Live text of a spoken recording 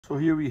So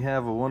here we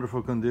have a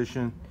wonderful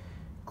condition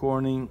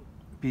Corning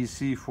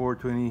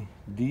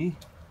PC-420D.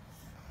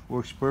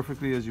 Works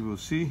perfectly, as you will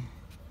see,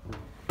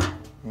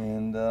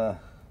 and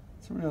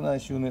it's a real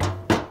nice unit.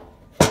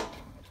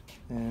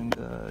 And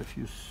if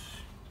you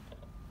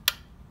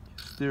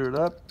stir it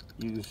up,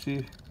 you can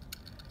see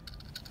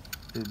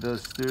it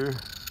does stir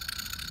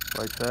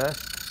quite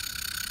fast.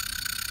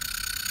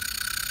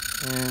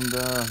 And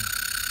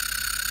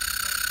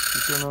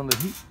you turn on the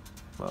heat.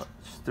 Well, it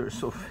stirs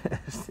so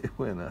fast it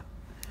went up.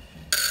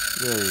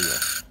 There you go.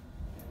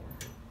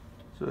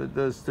 So it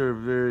does stir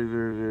very,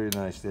 very, very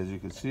nicely, as you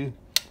can see.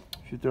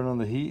 If you turn on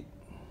the heat,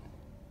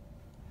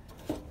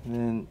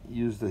 then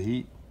use the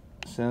heat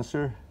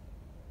sensor,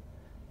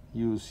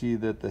 you will see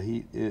that the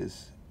heat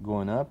is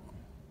going up.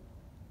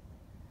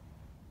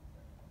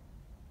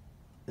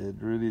 It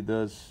really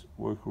does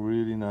work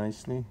really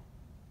nicely,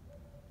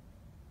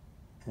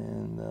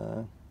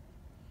 and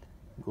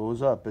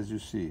goes up, as you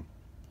see.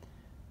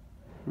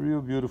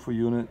 Real beautiful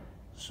unit.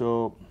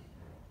 So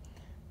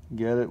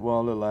get it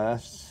while it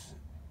lasts.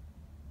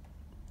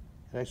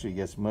 It actually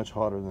gets much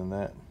hotter than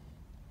that.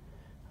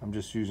 I'm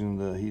just using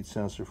the heat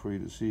sensor for you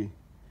to see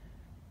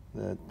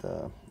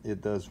that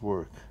it does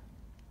work.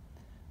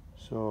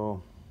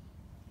 So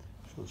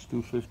it's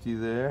 250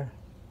 there,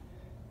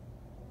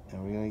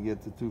 and we're gonna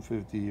get to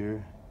 250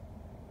 here,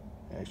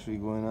 actually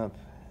going up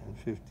in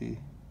 50,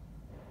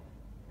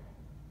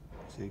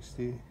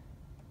 60,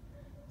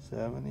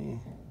 70,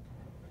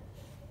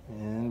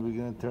 and we're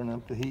gonna turn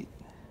up the heat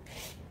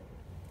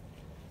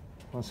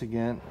once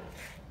again.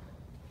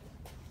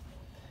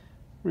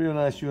 Real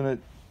nice unit,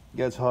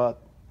 gets hot,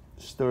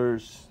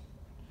 stirs,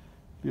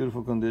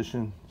 beautiful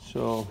condition.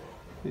 So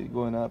heat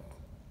going up.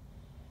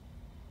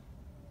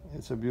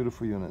 It's a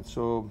beautiful unit.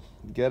 So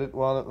get it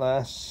while it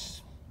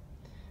lasts,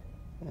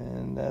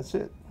 and that's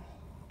it.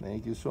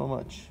 Thank you so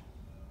much.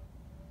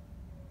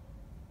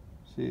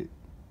 See,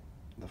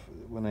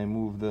 when I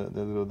move the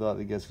little dot,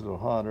 it gets a little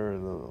hotter, a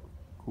little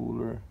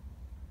cooler.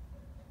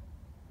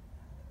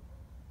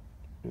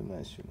 Real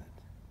nice unit.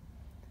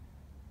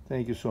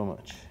 Thank you so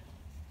much.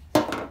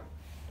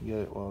 Get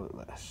it while it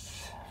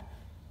lasts.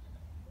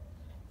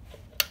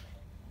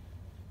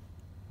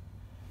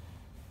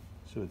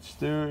 So it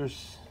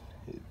stirs,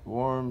 it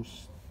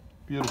warms,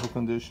 beautiful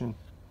condition.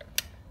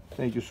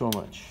 Thank you so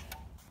much.